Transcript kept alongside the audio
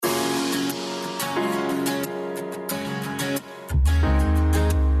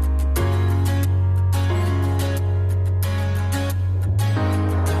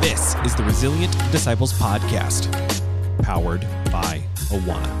Resilient Disciples Podcast, powered by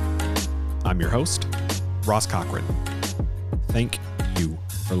Awana. I'm your host, Ross Cochran. Thank you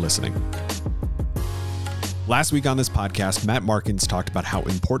for listening. Last week on this podcast, Matt Markins talked about how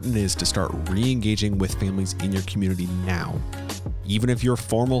important it is to start re-engaging with families in your community now, even if your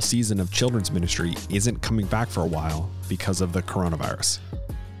formal season of children's ministry isn't coming back for a while because of the coronavirus.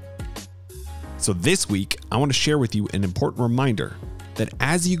 So this week, I want to share with you an important reminder that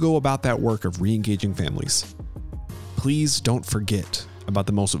as you go about that work of re-engaging families, please don't forget about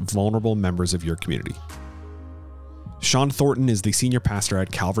the most vulnerable members of your community. Sean Thornton is the senior pastor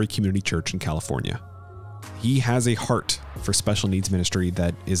at Calvary Community Church in California. He has a heart for special needs ministry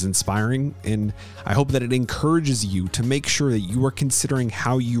that is inspiring, and I hope that it encourages you to make sure that you are considering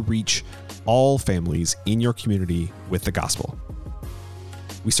how you reach all families in your community with the gospel.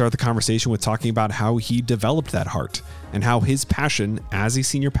 We start the conversation with talking about how he developed that heart and how his passion as a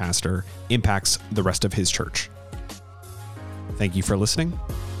senior pastor impacts the rest of his church. Thank you for listening.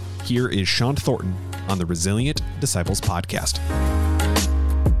 Here is Sean Thornton on the Resilient Disciples Podcast.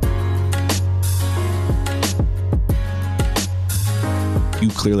 You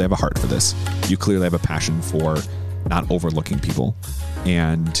clearly have a heart for this. You clearly have a passion for not overlooking people.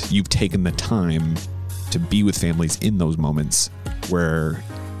 And you've taken the time to be with families in those moments where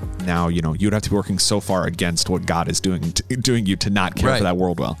now, you'd have to be working so far against what God is doing you to not care for that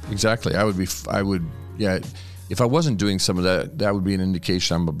world well. Exactly. If I wasn't doing some of that, that would be an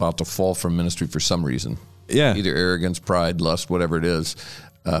indication I'm about to fall from ministry for some reason. Yeah. Either arrogance, pride, lust, whatever it is,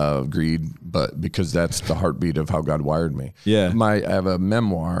 greed, but because that's the heartbeat of how God wired me. Yeah. I have a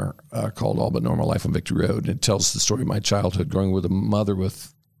memoir called All But Normal Life on Victory Road. It tells the story of my childhood growing with a mother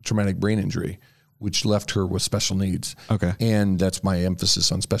with traumatic brain injury, which left her with special needs. Okay. And that's my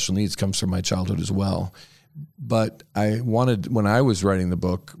emphasis on special needs comes from my childhood as well. But I wanted, when I was writing the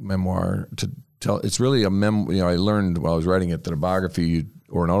book memoir, to tell, it's really a I learned while I was writing it that a biography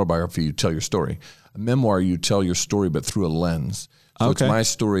or an autobiography, you tell your story. A memoir, you tell your story, but through a lens. So It's my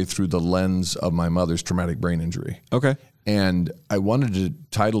story through the lens of my mother's traumatic brain injury. Okay. And I wanted to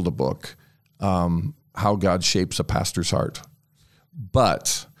title the book, How God Shapes a Pastor's Heart.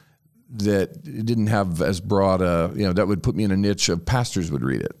 But that it didn't have as broad that would put me in a niche of pastors would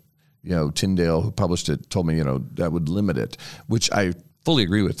read it. Tyndale, who published it, told me, that would limit it, which I fully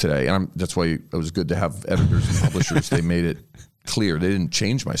agree with today. And that's why it was good to have editors and publishers. They made it clear. They didn't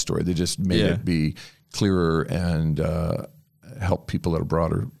change my story. They just made it be clearer and help people at a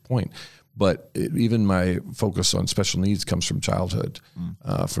broader point. But even my focus on special needs comes from childhood,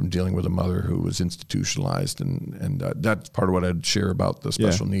 from dealing with a mother who was institutionalized, and that's part of what I'd share about the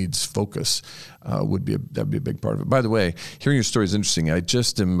special needs focus. That'd be a big part of it. By the way, hearing your story is interesting. I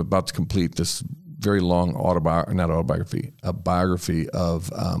just am about to complete this very long a biography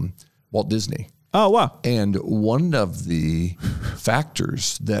of Walt Disney. Oh, wow. And one of the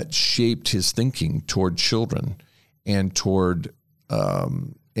factors that shaped his thinking toward children and toward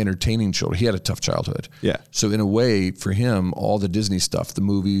entertaining children. He had a tough childhood. Yeah. So in a way, for him, all the Disney stuff, the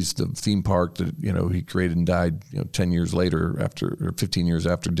movies, the theme park that he created and died 10 years later or 15 years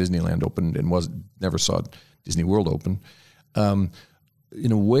after Disneyland opened and never saw Disney World open.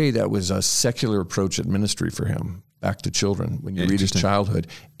 In a way, that was a secular approach at ministry for him, back to children. When you read his childhood,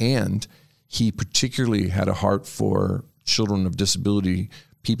 and he particularly had a heart for children of disability,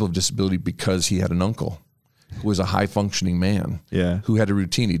 people of disability, because he had an uncle who was a high-functioning man, who had a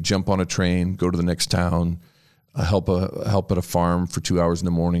routine. He'd jump on a train, go to the next town, help at a farm for 2 hours in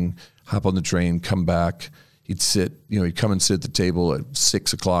the morning, hop on the train, come back. He'd sit, he'd come and sit at the table at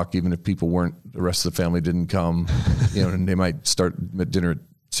 6 o'clock, even if people weren't, the rest of the family didn't come, and they might start dinner at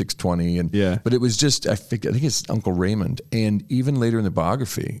 6:20. But it was just, I think it's Uncle Raymond. And even later in the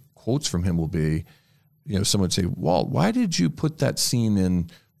biography, quotes from him will be, someone would say, Walt, why did you put that scene in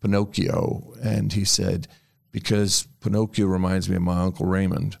Pinocchio? And he said, because Pinocchio reminds me of my Uncle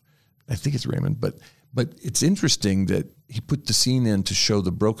Raymond. I think it's Raymond, but it's interesting that he put the scene in to show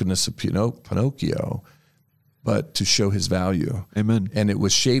the brokenness of Pinocchio, but to show his value. Amen. And it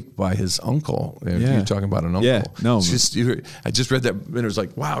was shaped by his uncle. You're talking about an uncle. Yeah, no. I just read that and it was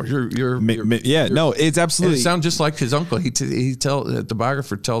like, wow, it's absolutely. It sounds just like his uncle. The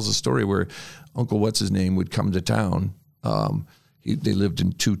biographer tells a story where Uncle what's his name would come to town. They lived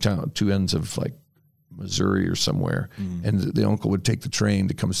in two ends of like Missouri or somewhere, and the uncle would take the train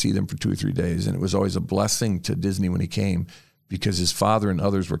to come see them for 2 or 3 days, and it was always a blessing to Disney when he came, because his father and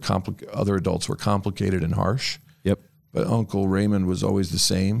other adults were complicated and harsh. Yep. But Uncle Raymond was always the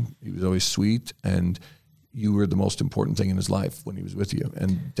same. He was always sweet, and you were the most important thing in his life when he was with you,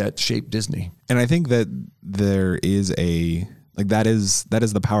 and that shaped Disney. And I think that there is Like that is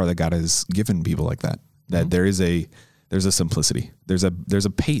the power that God has given people like that. That there's a simplicity. There's a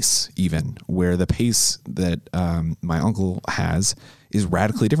pace even where the pace that my uncle has is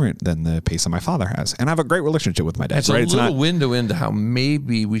radically different than the pace that my father has. And I have a great relationship with my dad. It's a little window into how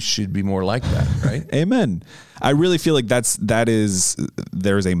maybe we should be more like that, right? Amen. I really feel like there's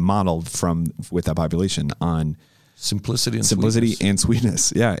a model with that population on simplicity and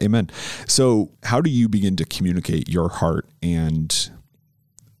sweetness. Yeah. Amen. So how do you begin to communicate your heart and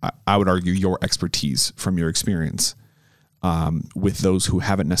I would argue your expertise from your experience with those who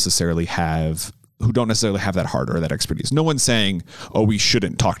don't necessarily have that heart or that expertise? No one's saying, oh, we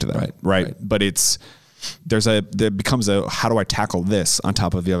shouldn't talk to them. Right. But there becomes how do I tackle this on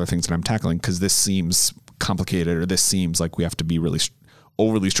top of the other things that I'm tackling? Cause this seems complicated or this seems like we have to be really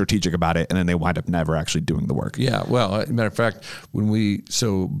overly strategic about it. And then they wind up never actually doing the work. Yeah. Well, as a matter of fact, we're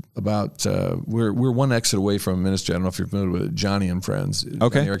one exit away from a ministry. I don't know if you're familiar with it, Johnny and Friends.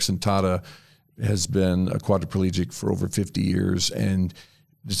 Okay. Johnny Erickson Tata has been a quadriplegic for over 50 years, and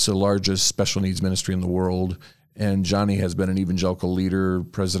it's the largest special needs ministry in the world. And Johnny has been an evangelical leader.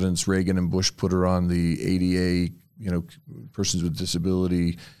 Presidents Reagan and Bush put her on the ADA, persons with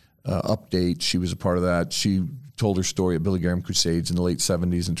disability update. She was a part of that. She told her story at Billy Graham Crusades in the late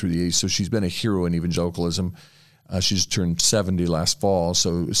 70s and through the 80s. So she's been a hero in evangelicalism. She just turned 70 last fall.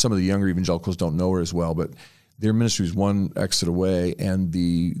 So some of the younger evangelicals don't know her as well, but their ministry is one exit away. And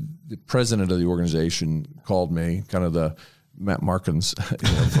the president of the organization called me, kind of the Matt Markins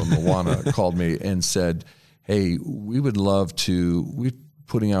from Moana, called me and said, hey, we're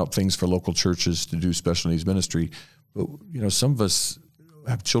putting out things for local churches to do special needs ministry. But, some of us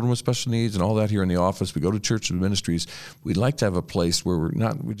have children with special needs and all that here in the office. We go to church and ministries. We'd like to have a place where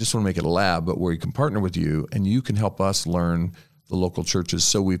we just want to make it a lab, but where we can partner with you and you can help us learn the local churches.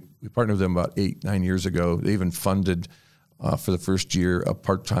 So we partnered with them about 8-9 years ago. They even funded for the first year a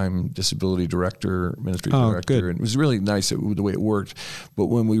part-time disability director, ministry director. Good. And it was really nice the way it worked. But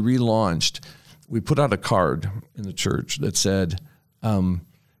when we relaunched, we put out a card in the church that said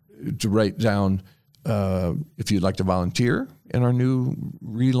to write down if you'd like to volunteer in our new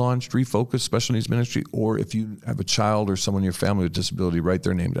relaunched, refocused special needs ministry, or if you have a child or someone in your family with disability, write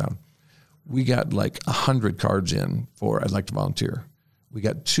their name down. We got like 100 cards in for I'd like to volunteer. We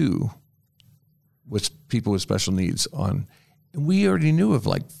got 2 with people with special needs on. And we already knew of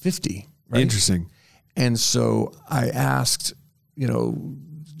like 50. Right? Interesting. And so I asked,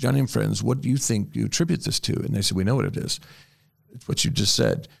 Johnny and Friends, what do you think you attribute this to? And they said, we know what it is. It's what you just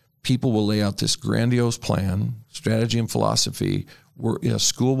said. People will lay out this grandiose plan, strategy and philosophy. A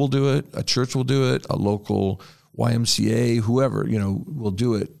school will do it, a church will do it, a local YMCA, whoever, will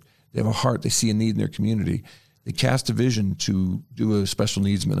do it. They have a heart. They see a need in their community. They cast a vision to do a special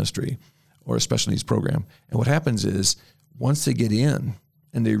needs ministry or a special needs program. And what happens is once they get in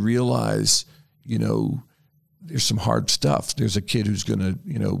and they realize, there's some hard stuff. There's a kid who's going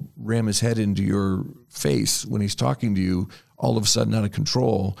to, ram his head into your face when he's talking to you, all of a sudden out of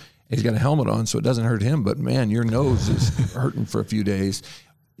control. And he's got a helmet on, so it doesn't hurt him. But man, your nose is hurting for a few days.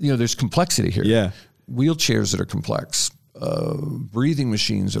 There's complexity here. Yeah. Wheelchairs that are complex, breathing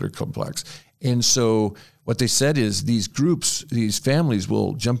machines that are complex. And so what they said is these groups, these families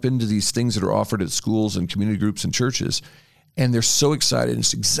will jump into these things that are offered at schools and community groups and churches. And they're so excited.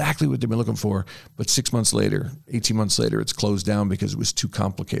 It's exactly what they've been looking for. But 6 months later, 18 months later, it's closed down because it was too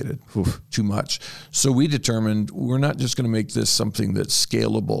complicated, too much. So we determined we're not just going to make this something that's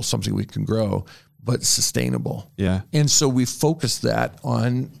scalable, something we can grow, but sustainable. Yeah. And so we focused that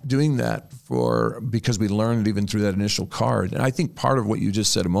on doing that because we learned even through that initial card. And I think part of what you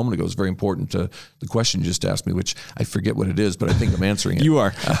just said a moment ago is very important to the question you just asked me, which I forget what it is, but I think I'm answering it. You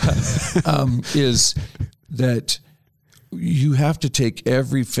are. Is that you have to take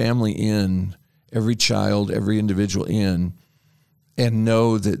every family in, every child, every individual in, and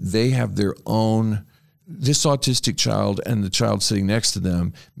know that they have their own. This autistic child and the child sitting next to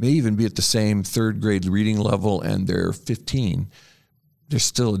them may even be at the same 3rd grade reading level and they're 15. They're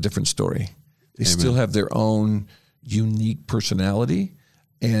still a different story. They Amen. Still have their own unique personality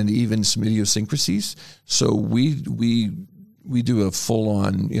and even some idiosyncrasies. So we do a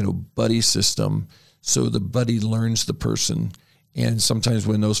full-on, buddy system. So the buddy learns the person. And sometimes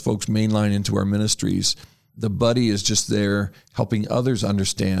when those folks mainline into our ministries, the buddy is just there helping others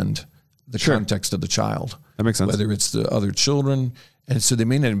understand the context of the child. That makes sense. Whether it's the other children. And so they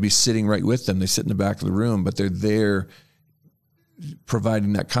may not even be sitting right with them. They sit in the back of the room, but they're there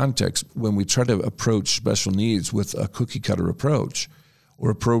providing that context. When we try to approach special needs with a cookie cutter approach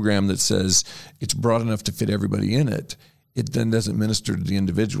or a program that says it's broad enough to fit everybody in it, it then doesn't minister to the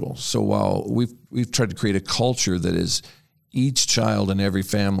individual. So while we've tried to create a culture that is each child in every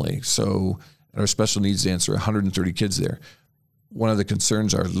family. So at our special needs dance, there are 130 kids there. One of the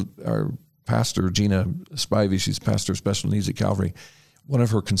concerns, our pastor, Gina Spivey, she's pastor of special needs at Calvary, one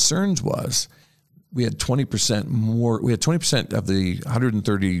of her concerns was we had 20% of the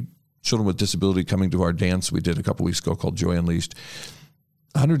 130 children with disability coming to our dance we did a couple weeks ago called Joy Unleashed.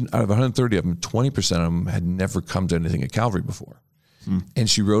 100 out of 130 of them, 20% of them had never come to anything at Calvary before. And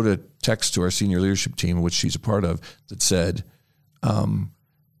she wrote a text to our senior leadership team, which she's a part of, that said,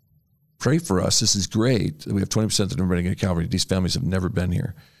 pray for us. This is great. We have 20% that are running at Calvary. These families have never been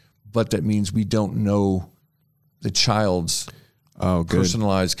here. But that means we don't know the child's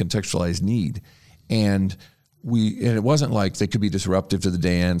personalized, contextualized need. And it wasn't like they could be disruptive to the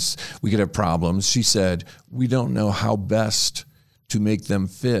dance. We could have problems. She said, we don't know how best to make them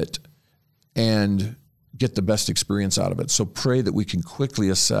fit and get the best experience out of it. So pray that we can quickly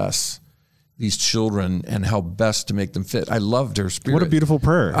assess these children and how best to make them fit. I loved her spirit. What a beautiful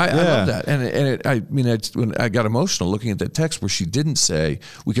prayer. I love that. When I got emotional looking at that text where she didn't say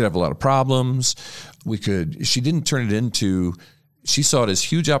we could have a lot of problems. She didn't turn it into, she saw it as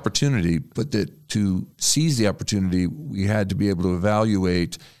huge opportunity, but that to seize the opportunity, we had to be able to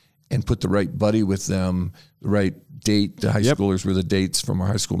evaluate and put the right buddy with them, the right date. The high schoolers were the dates from our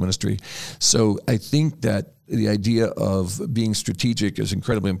high school ministry. So I think that the idea of being strategic is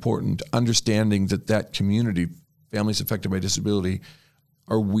incredibly important. Understanding that community, families affected by disability,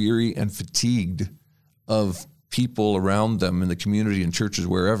 are weary and fatigued of people around them in the community and churches,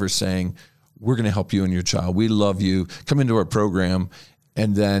 wherever, saying, we're going to help you and your child. We love you. Come into our program.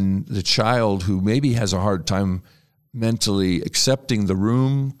 And then the child who maybe has a hard time mentally accepting the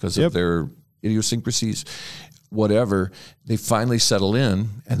room because of their idiosyncrasies, whatever, they finally settle in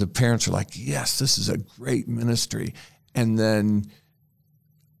and the parents are like, yes, this is a great ministry. And then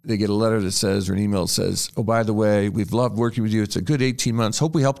they get a letter that says, or an email that says, oh, by the way, we've loved working with you. It's a good 18 months.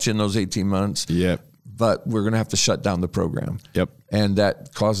 Hope we helped you in those 18 months. But we're going to have to shut down the program. And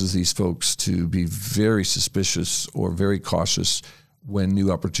that causes these folks to be very suspicious or very cautious when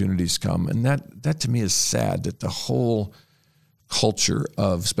new opportunities come. And that to me is sad, that the whole culture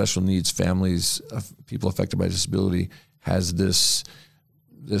of special needs families, of people affected by disability, has this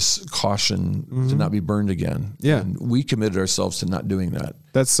caution to not be burned again. And we committed ourselves to not doing that.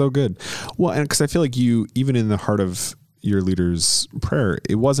 That's so good. Well, and because I feel like you, even in the heart of your leader's prayer,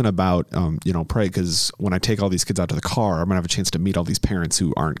 it wasn't about, pray because when I take all these kids out to the car, I'm going to have a chance to meet all these parents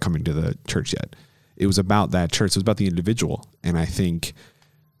who aren't coming to the church yet. It was about that church. It was about the individual. And I think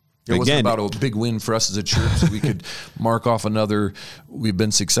it wasn't about a big win for us as a church so we could mark off we've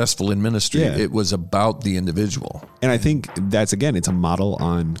been successful in ministry. It was about the individual. And I think that's, again, it's a model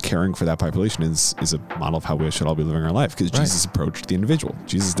on caring for that population is a model of how we should all be living our life, because Jesus approached the individual.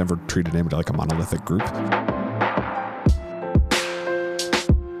 Jesus never treated anybody like a monolithic group.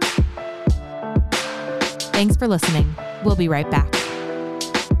 Thanks for listening. We'll be right back.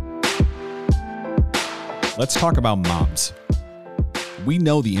 Let's talk about moms. We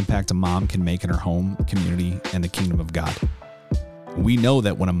know the impact a mom can make in her home, community, and the kingdom of God. We know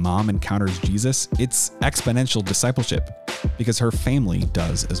that when a mom encounters Jesus, it's exponential discipleship because her family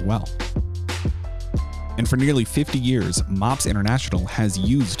does as well. And for nearly 50 years, MOPS International has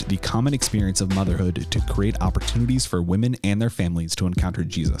used the common experience of motherhood to create opportunities for women and their families to encounter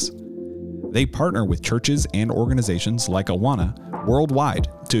Jesus. They partner with churches and organizations like Awana worldwide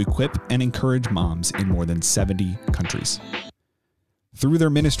to equip and encourage moms in more than 70 countries. Through their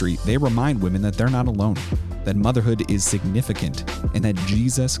ministry, they remind women that they're not alone, that motherhood is significant, and that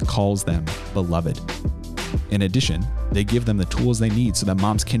Jesus calls them beloved. In addition, they give them the tools they need so that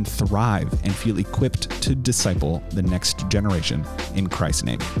moms can thrive and feel equipped to disciple the next generation in Christ's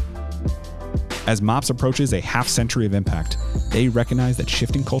name. As MOPS approaches a half-century of impact, they recognize that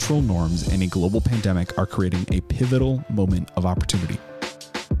shifting cultural norms and a global pandemic are creating a pivotal moment of opportunity.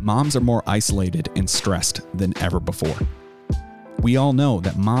 Moms are more isolated and stressed than ever before. We all know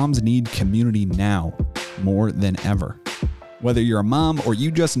that moms need community now more than ever. Whether you're a mom or you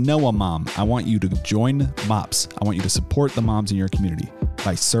just know a mom, I want you to join MOPS. I want you to support the moms in your community.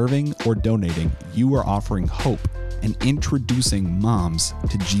 By serving or donating, you are offering hope and introducing moms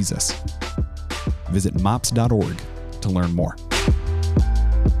to Jesus. Visit mops.org to learn more.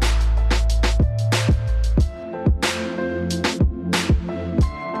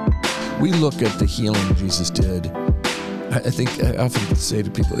 We look at the healing Jesus did. I often say to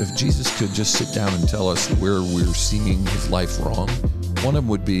people, if Jesus could just sit down and tell us where we're seeing his life wrong, one of them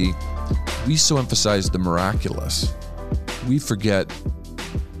would be, we so emphasize the miraculous, we forget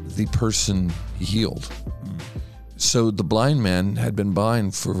the person he healed. So the blind man had been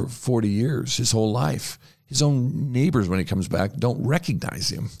blind for 40 years, his whole life. his own neighbors, when he comes back, don't recognize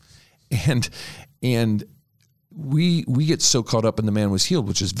him. And we get so caught up in the man was healed,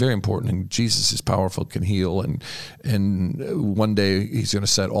 which is very important, and Jesus is powerful, can heal, and one day he's going to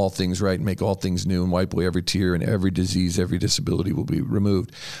set all things right and make all things new and wipe away every tear, and every disease, every disability will be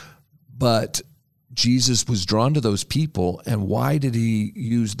removed. But Jesus was drawn to those people, and why did he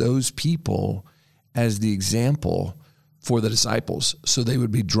use those people as the example for the disciples? So they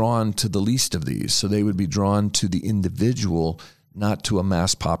would be drawn to the least of these. So they would be drawn to the individual, not to a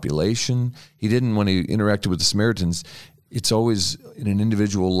mass population. He didn't, when he interacted with the Samaritans, it's always in an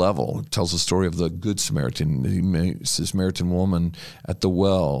individual level. It tells the story of the Good Samaritan. He meets the Samaritan woman at the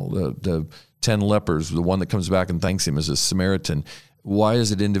well, the 10 lepers, the one that comes back and thanks him as a Samaritan. Why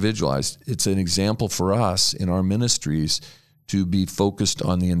is it individualized? It's an example for us in our ministries to be focused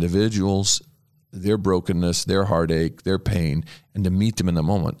on the individuals, their brokenness, their heartache, their pain, and to meet them in the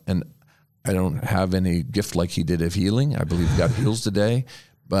moment. And I don't have any gift like he did of healing. I believe God heals today,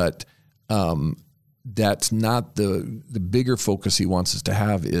 but that's not the bigger focus he wants us to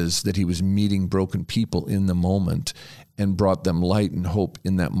have, is that he was meeting broken people in the moment and brought them light and hope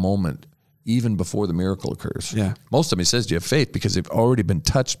in that moment, even before the miracle occurs. Yeah. Most of them, he says, do you have faith? Because they've already been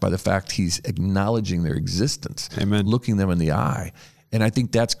touched by the fact he's acknowledging their existence, Amen. Looking them in the eye. And I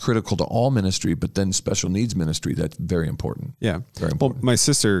think that's critical to all ministry, but then special needs ministry, that's very important. Yeah. Very important. Well, my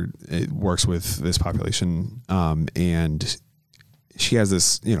sister works with this population, and she has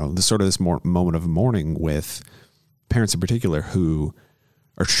this, this moment of mourning with parents in particular who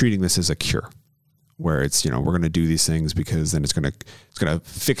are treating this as a cure, where it's, we're going to do these things because then it's going to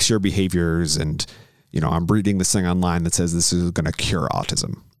fix your behaviors. And, I'm reading this thing online that says this is going to cure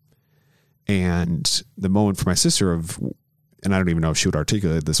autism. And the moment for my sister and I don't even know if she would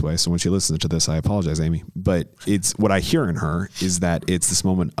articulate it this way, so when she listens to this, I apologize, Amy. But it's what I hear in her is that it's this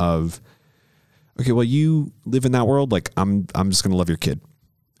moment of, okay, well, you live in that world. Like I'm just going to love your kid,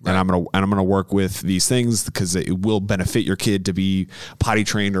 right. and I'm gonna work with these things because it will benefit your kid to be potty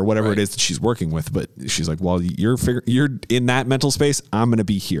trained or whatever right. it is that she's working with. But she's like, well, you're in that mental space. I'm going to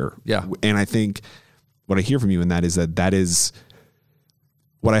be here. Yeah. And I think what I hear from you in that is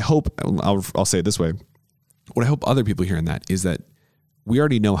what I hope. I'll say it this way. What I hope other people hear in that is that we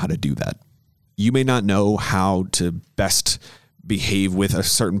already know how to do that. You may not know how to best behave with a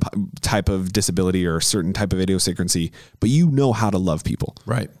certain type of disability or a certain type of idiosyncrasy, but you know how to love people.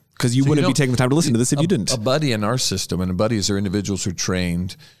 Right. Because you wouldn't be taking the time to listen to this if you didn't. A buddy in our system, and buddies are individuals who are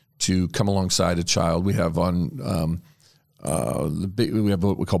trained to come alongside a child. We have we have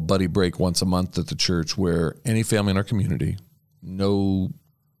what we call Buddy Break once a month at the church, where any family in our community,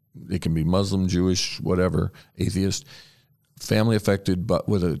 they can be Muslim, Jewish, whatever, atheist, family affected, but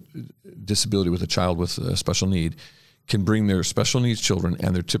with a disability, with a child with a special need, can bring their special needs children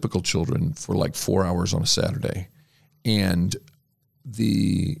and their typical children for like 4 hours on a Saturday. And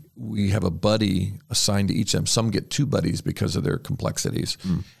we have a buddy assigned to each of them. Some get 2 buddies because of their complexities.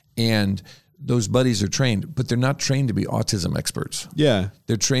 And those buddies are trained, but they're not trained to be autism experts. Yeah.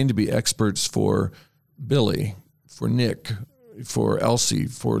 They're trained to be experts for Billy, for Nick, for Elsie,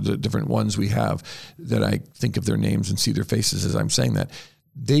 for the different ones we have that I think of their names and see their faces as I'm saying that.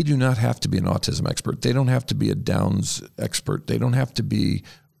 They do not have to be an autism expert. They don't have to be a Downs expert. They don't have to be,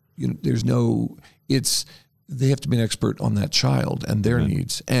 they have to be an expert on that child and their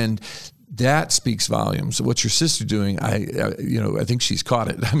needs. And that speaks volumes. What's your sister doing? I think she's caught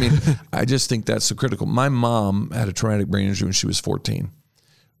it. I mean, I just think that's so critical. My mom had a traumatic brain injury when she was 14.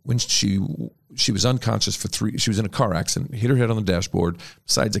 When she was unconscious she was in a car accident, hit her head on the dashboard,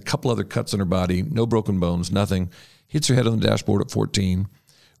 besides a couple other cuts on her body, no broken bones, nothing. Hits her head on the dashboard at 14.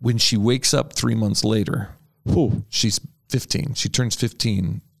 When she wakes up 3 months later, she's 15. She turns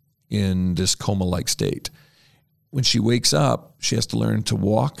 15 in this coma-like state. When she wakes up, she has to learn to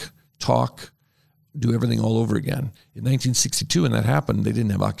walk, talk, do everything all over again. In 1962, when that happened, they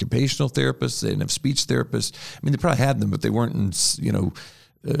didn't have occupational therapists. They didn't have speech therapists. I mean, they probably had them, but they weren't in,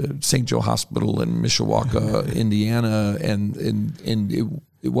 St. Joe Hospital in Mishawaka, Indiana, and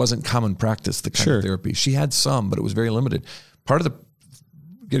it wasn't common practice, the kind of therapy. She had some, but it was very limited. Part of the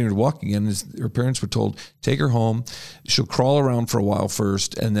getting her to walk again is her parents were told, take her home, she'll crawl around for a while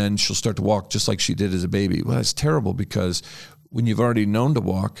first, and then she'll start to walk just like she did as a baby. Well, that's terrible, because when you've already known to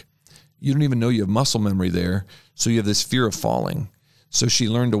walk, you don't even know you have muscle memory there, so you have this fear of falling. So she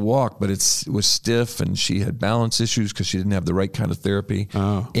learned to walk, but it was stiff, and she had balance issues because she didn't have the right kind of therapy.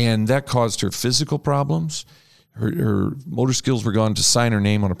 Oh. And that caused her physical problems. Her motor skills were gone. To sign her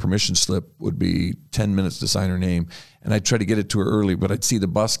name on a permission slip would be 10 minutes to sign her name. And I'd try to get it to her early, but I'd see the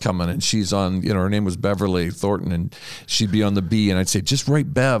bus coming, and she's on, her name was Beverly Thornton, and she'd be on the B, and I'd say, just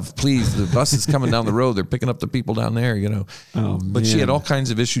write Bev, please. The bus is coming down the road. They're picking up the people down there, But she had all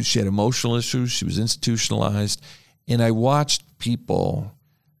kinds of issues. She had emotional issues. She was institutionalized. And I watched people,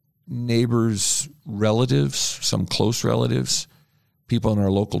 neighbors, relatives, some close relatives, people in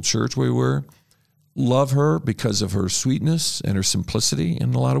our local church where we were, love her because of her sweetness and her simplicity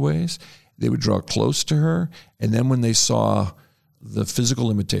in a lot of ways. They would draw close to her. And then when they saw the physical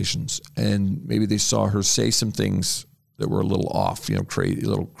limitations, and maybe they saw her say some things that were a little off, crazy, a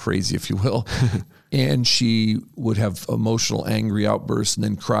little crazy, if you will, and she would have emotional, angry outbursts and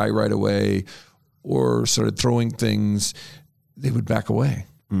then cry right away, or started throwing things, they would back away.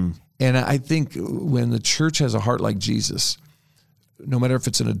 And I think when the church has a heart like Jesus, no matter if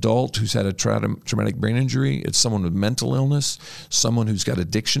it's an adult who's had a traumatic brain injury, it's someone with mental illness, someone who's got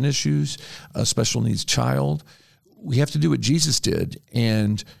addiction issues, a special needs child, we have to do what Jesus did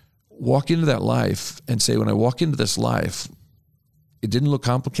and walk into that life and say, when I walk into this life, it didn't look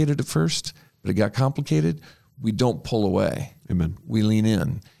complicated at first, but it got complicated. We don't pull away. Amen. We lean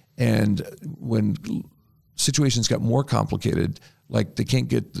in. And when situations got more complicated, like they can't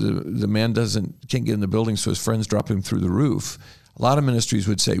get the man can't get in the building, so his friends drop him through the roof. A lot of ministries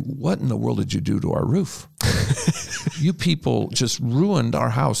would say, what in the world did you do to our roof? You people just ruined our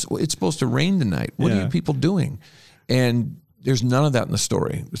house. It's supposed to rain tonight. What are you people doing? And there's none of that in the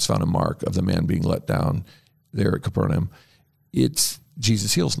story. It's found in Mark of the man being let down there at Capernaum. It's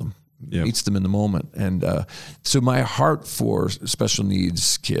Jesus heals them, meets them in the moment. And so my heart for special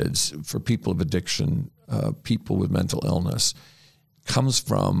needs kids, for people of addiction, people with mental illness, comes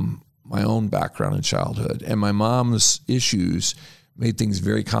from my own background in childhood. And my mom's issues made things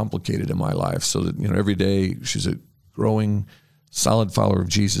very complicated in my life, so that, every day she's a growing, solid follower of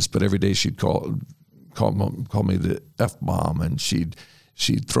Jesus, but every day she'd call me the F-bomb, and she'd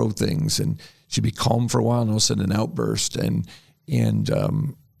throw things, and she'd be calm for a while, and all of a sudden an outburst. And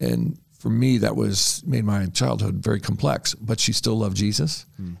for me, that made my childhood very complex, but she still loved Jesus.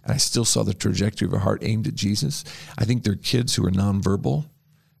 And I still saw the trajectory of her heart aimed at Jesus. I think there are kids who are nonverbal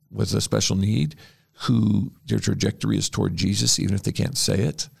with a special need who their trajectory is toward Jesus, even if they can't say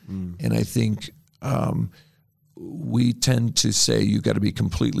it. And I think we tend to say you've got to be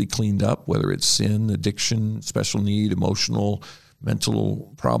completely cleaned up, whether it's sin, addiction, special need, emotional,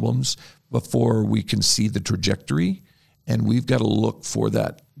 mental problems, before we can see the trajectory. And we've got to look for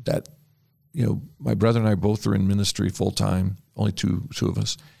that. My brother and I both are in ministry full time, only two of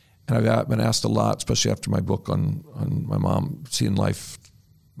us. And I've been asked a lot, especially after my book on my mom, seeing life,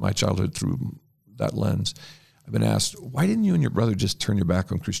 my childhood through that lens. I've been asked, why didn't you and your brother just turn your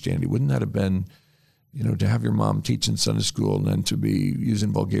back on Christianity? Wouldn't that have been, to have your mom teach in Sunday school and then to be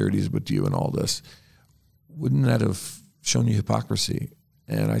using vulgarities with you and all this? Wouldn't that have shown you hypocrisy?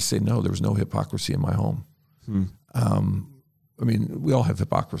 And I say, no, there was no hypocrisy in my home. We all have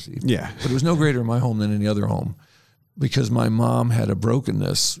hypocrisy. Yeah. But it was no greater in my home than any other home, because my mom had a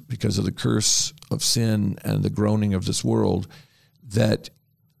brokenness because of the curse of sin and the groaning of this world that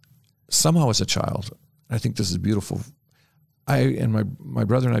somehow as a child, I think this is beautiful, I and my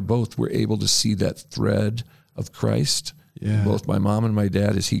brother and I both were able to see that thread of Christ. Yeah. Both my mom and my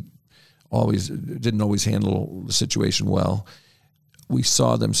dad, as he didn't always handle the situation well, we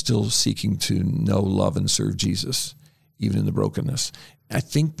saw them still seeking to know, love, and serve Jesus, even in the brokenness. I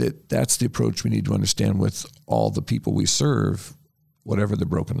think that's the approach we need to understand with all the people we serve, whatever the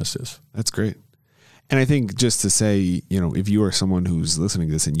brokenness is. That's great. And I think just to say, if you are someone who's listening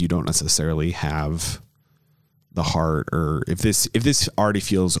to this and you don't necessarily have the heart, or if this already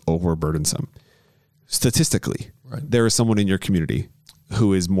feels overburdensome, statistically, right, there is someone in your community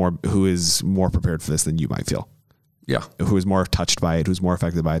who is more prepared for this than you might feel. Yeah. Who is more touched by it, who's more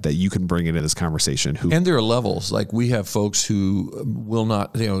affected by it, that you can bring into this conversation. And there are levels. Like, we have folks who will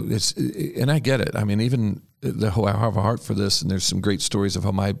not, and I get it. I mean, even I have a heart for this, and there's some great stories of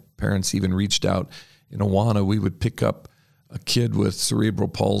how my parents even reached out. In Awana, we would pick up a kid with cerebral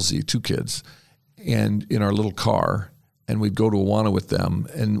palsy, 2 kids, and in our little car, and we'd go to Awana with them,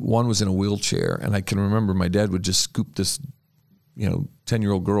 and one was in a wheelchair, and I can remember my dad would just scoop this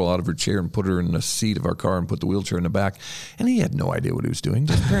 10-year-old girl out of her chair and put her in the seat of our car and put the wheelchair in the back. And he had no idea what he was doing.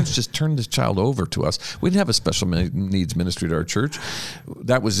 His parents just turned this child over to us. We didn't have a special needs ministry at our church.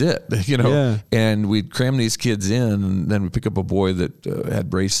 That was it, Yeah. And we'd cram these kids in, and then we'd pick up a boy that had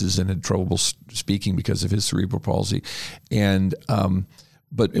braces and had trouble speaking because of his cerebral palsy. And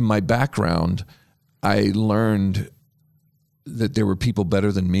but in my background, I learned that there were people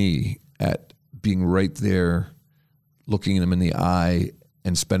better than me at being right there looking them in the eye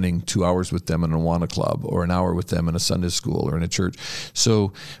and spending 2 hours with them in an Awana club, or an hour with them in a Sunday school or in a church.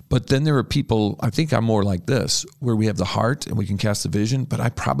 So, but then there are people, I think I'm more like this, where we have the heart and we can cast the vision, but I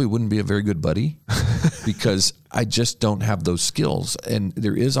probably wouldn't be a very good buddy because I just don't have those skills. And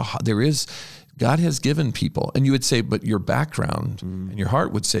there is God has given people, and you would say, but your background and your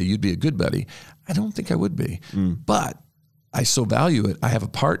heart would say you'd be a good buddy. I don't think I would be, but I so value it. I have a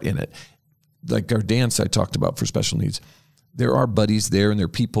part in it. Like our dance I talked about for special needs. There are buddies there, and there are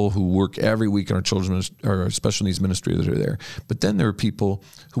people who work every week in our children's or our special needs ministry that are there. But then there are people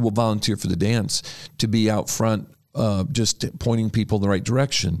who will volunteer for the dance to be out front, just pointing people in the right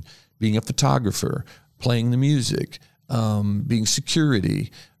direction, being a photographer, playing the music, being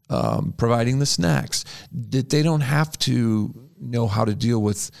security, providing the snacks. That they don't have to know how to deal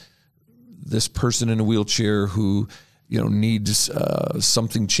with this person in a wheelchair who, needs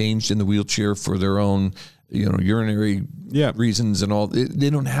something changed in the wheelchair for their own urinary reasons and all. They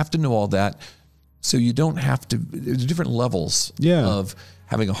don't have to know all that. So you don't have to, there's different levels of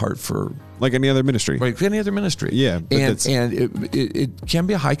having a heart for. Like any other ministry. Like any other ministry. Yeah. And it can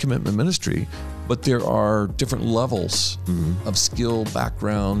be a high commitment ministry, but there are different levels of skill,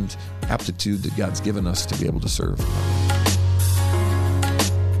 background, aptitude that God's given us to be able to serve.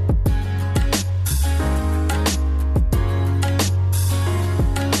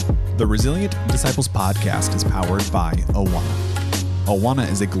 The Resilient Disciples podcast is powered by Awana. Awana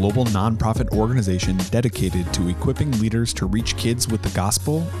is a global nonprofit organization dedicated to equipping leaders to reach kids with the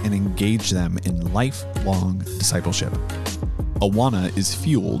gospel and engage them in lifelong discipleship. Awana is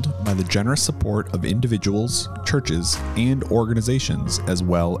fueled by the generous support of individuals, churches, and organizations, as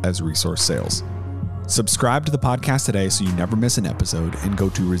well as resource sales. Subscribe to the podcast today so you never miss an episode, and go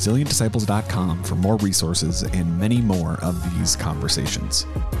to resilientdisciples.com for more resources and many more of these conversations.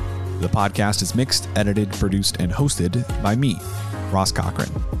 The podcast is mixed, edited, produced, and hosted by me, Ross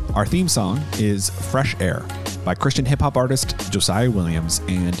Cochran. Our theme song is Fresh Air by Christian hip-hop artist Josiah Williams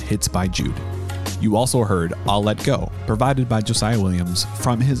and Hits by Jude. You also heard I'll Let Go, provided by Josiah Williams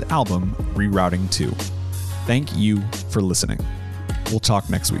from his album Rerouting 2. Thank you for listening. We'll talk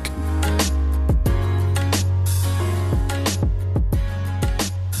next week.